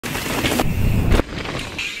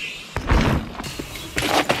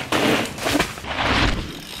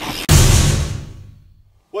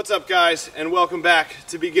What's up, guys, and welcome back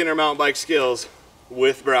to Beginner Mountain Bike Skills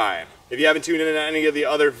with Bryan. If you haven't tuned in to any of the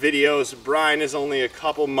other videos, Bryan is only a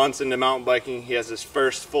couple months into mountain biking. He has his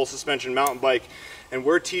first full suspension mountain bike, and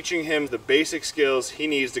we're teaching him the basic skills he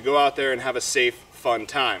needs to go out there and have a safe, fun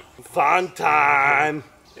time. Fun time!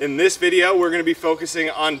 In this video, we're going to be focusing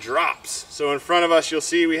on drops. So in front of us, you'll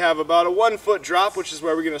see we have about a 1 foot drop, which is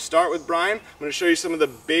where we're going to start with Bryan. I'm going to show you some of the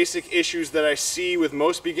basic issues that I see with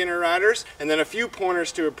most beginner riders, and then a few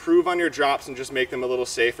pointers to improve on your drops and just make them a little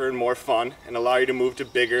safer and more fun, and allow you to move to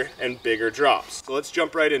bigger and bigger drops. So let's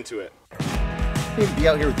jump right into it. I need to be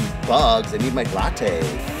out here with these bugs. I need my latte.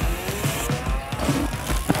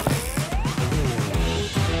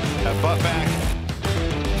 That butt back.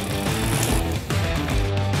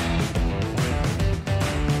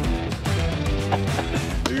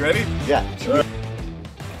 Are you ready? Yeah, sure.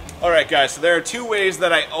 Alright guys, so there are two ways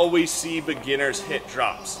that I always see beginners hit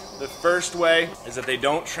drops. The first way is that they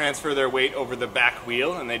don't transfer their weight over the back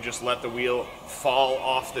wheel and they just let the wheel fall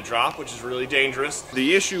off the drop, which is really dangerous.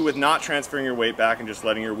 The issue with not transferring your weight back and just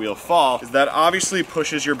letting your wheel fall is that obviously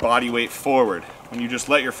pushes your body weight forward. When you just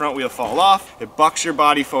let your front wheel fall off, it bucks your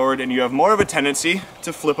body forward and you have more of a tendency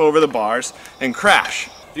to flip over the bars and crash.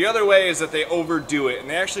 The other way is that they overdo it and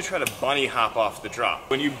they actually try to bunny hop off the drop.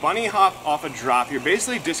 When you bunny hop off a drop, you're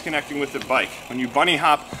basically disconnecting with the bike. When you bunny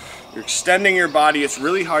hop, you're extending your body. It's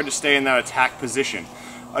really hard to stay in that attack position.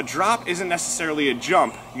 A drop isn't necessarily a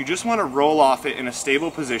jump. You just want to roll off it in a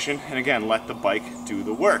stable position and again, let the bike do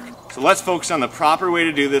the work. So let's focus on the proper way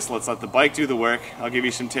to do this. Let's let the bike do the work. I'll give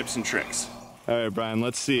you some tips and tricks. All right, Bryan,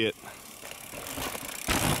 let's see it.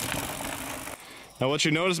 Now what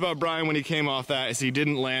you notice about Bryan when he came off that is he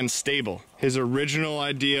didn't land stable. His original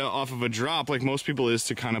idea off of a drop, like most people, is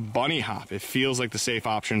to kind of bunny hop. It feels like the safe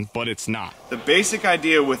option, but it's not. The basic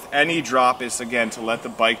idea with any drop is, again, to let the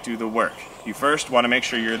bike do the work. You first want to make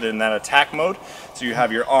sure you're in that attack mode, so you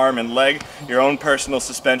have your arm and leg, your own personal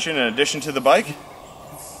suspension in addition to the bike.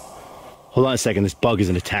 Hold on a second, this bug is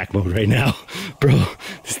in attack mode right now. Bro,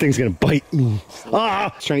 this thing's gonna bite me.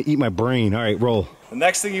 Ah! It's trying to eat my brain. All right, roll. The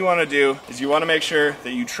next thing you want to do is you want to make sure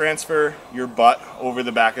that you transfer your butt over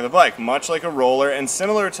the back of the bike, much like a roller and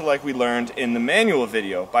similar to like we learned in the manual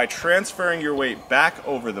video. By transferring your weight back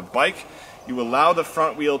over the bike, you allow the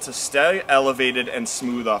front wheel to stay elevated and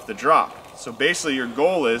smooth off the drop. So basically your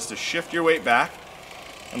goal is to shift your weight back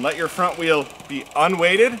and let your front wheel be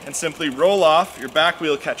unweighted and simply roll off, your back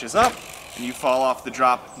wheel catches up, and you fall off the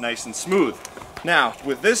drop nice and smooth. Now,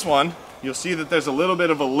 with this one, you'll see that there's a little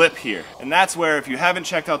bit of a lip here. And that's where, if you haven't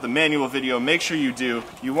checked out the manual video, make sure you do.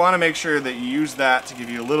 You want to make sure that you use that to give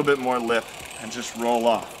you a little bit more lip and just roll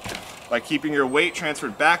off. By keeping your weight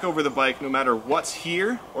transferred back over the bike, no matter what's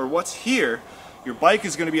here or what's here, your bike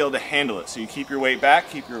is going to be able to handle it. So you keep your weight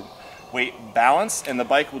back, keep your weight balanced, and the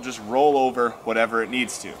bike will just roll over whatever it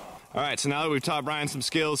needs to. All right, so now that we've taught Bryan some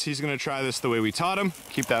skills, he's going to try this the way we taught him.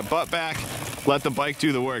 Keep that butt back, let the bike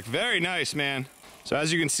do the work. Very nice, man. So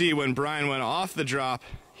as you can see, when Bryan went off the drop,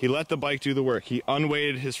 he let the bike do the work. He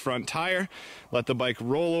unweighted his front tire, let the bike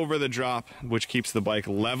roll over the drop, which keeps the bike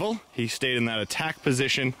level. He stayed in that attack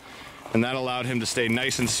position, and that allowed him to stay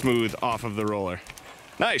nice and smooth off of the roller.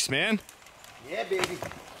 Nice, man. Yeah, baby.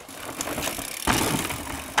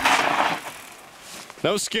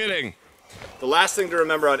 No skidding. The last thing to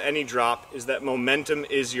remember on any drop is that momentum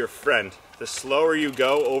is your friend. The slower you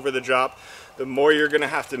go over the drop, the more you're going to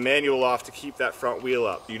have to manual off to keep that front wheel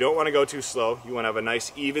up. You don't want to go too slow. You want to have a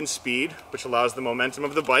nice even speed, which allows the momentum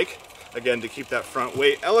of the bike, again, to keep that front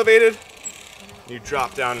weight elevated. You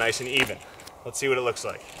drop down nice and even. Let's see what it looks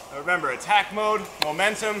like. Now remember, attack mode,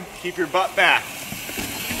 momentum, keep your butt back.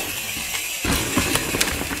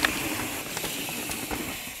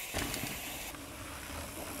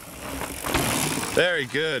 Very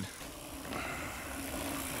good.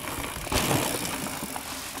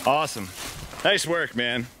 Awesome. Nice work,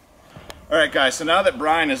 man. All right, guys, so now that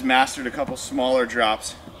Bryan has mastered a couple smaller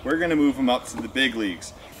drops, we're gonna move him up to the big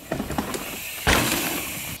leagues.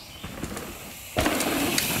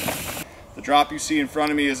 The drop you see in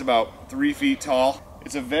front of me is about 3 feet tall.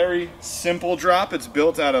 It's a very simple drop. It's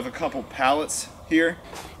built out of a couple pallets here.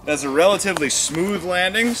 It has a relatively smooth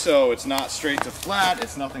landing, so it's not straight to flat.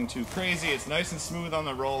 It's nothing too crazy. It's nice and smooth on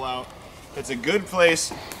the rollout. It's a good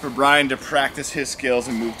place for Bryan to practice his skills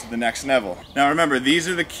and move to the next level. Now remember, these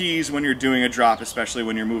are the keys when you're doing a drop, especially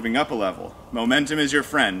when you're moving up a level. Momentum is your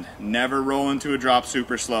friend. Never roll into a drop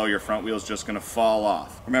super slow. Your front wheel's just gonna fall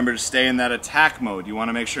off. Remember to stay in that attack mode. You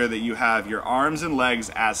wanna make sure that you have your arms and legs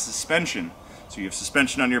as suspension. So you have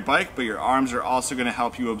suspension on your bike, but your arms are also going to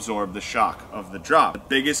help you absorb the shock of the drop. The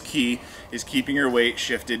biggest key is keeping your weight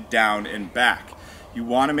shifted down and back. you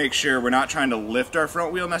want to make sure we're not trying to lift our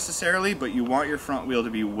front wheel necessarily, but you want your front wheel to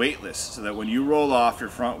be weightless so that when you roll off, your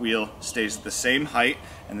front wheel stays at the same height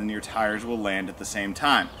and then your tires will land at the same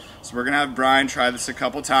time. So we're going to have Bryan try this a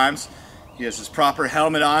couple times. He has his proper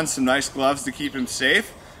helmet on, some nice gloves to keep him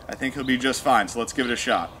safe. I think he'll be just fine, so let's give it a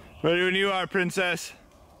shot. Ready when you are, princess.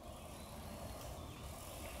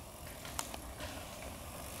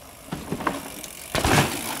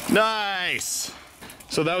 Nice!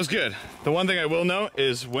 So that was good. The one thing I will note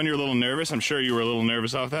is when you're a little nervous, I'm sure you were a little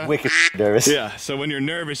nervous off that. Wicked nervous. Yeah, so when you're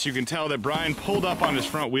nervous, you can tell that Bryan pulled up on his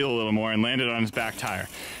front wheel a little more and landed on his back tire.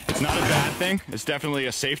 It's not a bad thing. It's definitely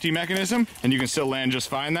a safety mechanism, and you can still land just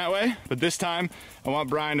fine that way. But this time, I want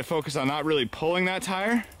Bryan to focus on not really pulling that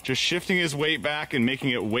tire, just shifting his weight back and making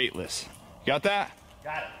it weightless. You got that?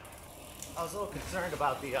 Got it. I was a little concerned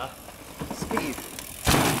about the speed.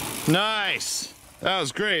 Nice! That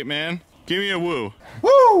was great, man. Give me a woo.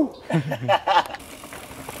 Woo!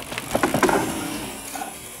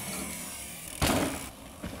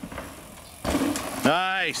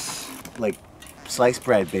 Nice. Like sliced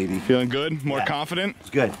bread, baby. Feeling good? More confident?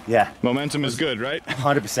 It's good, yeah. Momentum is good, right?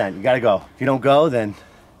 100%. You gotta go. If you don't go, then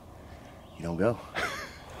you don't go.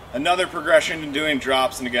 Another progression in doing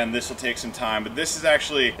drops, and again, this will take some time, but this is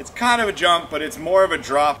actually, it's kind of a jump, but it's more of a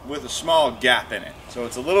drop with a small gap in it. So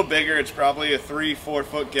it's a little bigger, it's probably a 3-4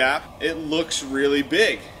 foot gap. It looks really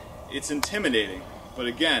big. It's intimidating. But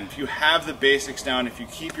again, if you have the basics down, if you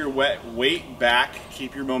keep your weight back,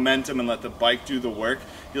 keep your momentum and let the bike do the work,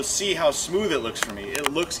 you'll see how smooth it looks for me. It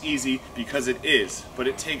looks easy because it is, but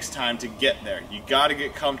it takes time to get there. You gotta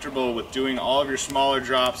get comfortable with doing all of your smaller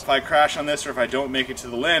drops. If I crash on this or if I don't make it to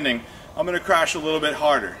the landing, I'm gonna crash a little bit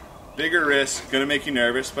harder. Bigger risk, gonna make you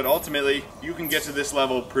nervous, but ultimately, you can get to this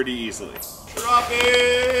level pretty easily. Drop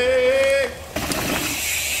it!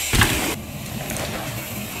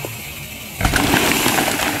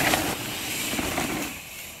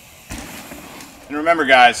 And remember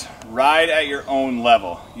guys, ride at your own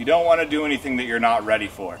level. You don't want to do anything that you're not ready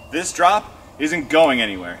for. This drop isn't going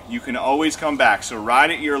anywhere. You can always come back, so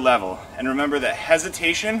ride at your level. And remember that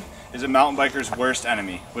hesitation is a mountain biker's worst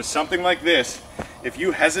enemy. With something like this, if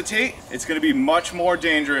you hesitate, it's going to be much more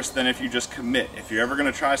dangerous than if you just commit. If you're ever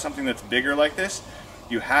going to try something that's bigger like this,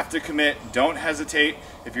 you have to commit, don't hesitate.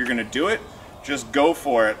 If you're going to do it, just go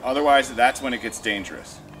for it. Otherwise, that's when it gets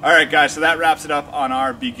dangerous. Alright guys, so that wraps it up on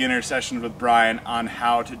our beginner session with Bryan on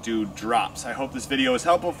how to do drops. I hope this video is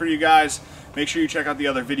helpful for you guys. Make sure you check out the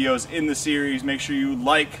other videos in the series. Make sure you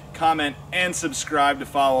like, comment, and subscribe to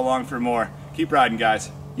follow along for more. Keep riding guys.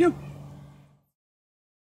 You!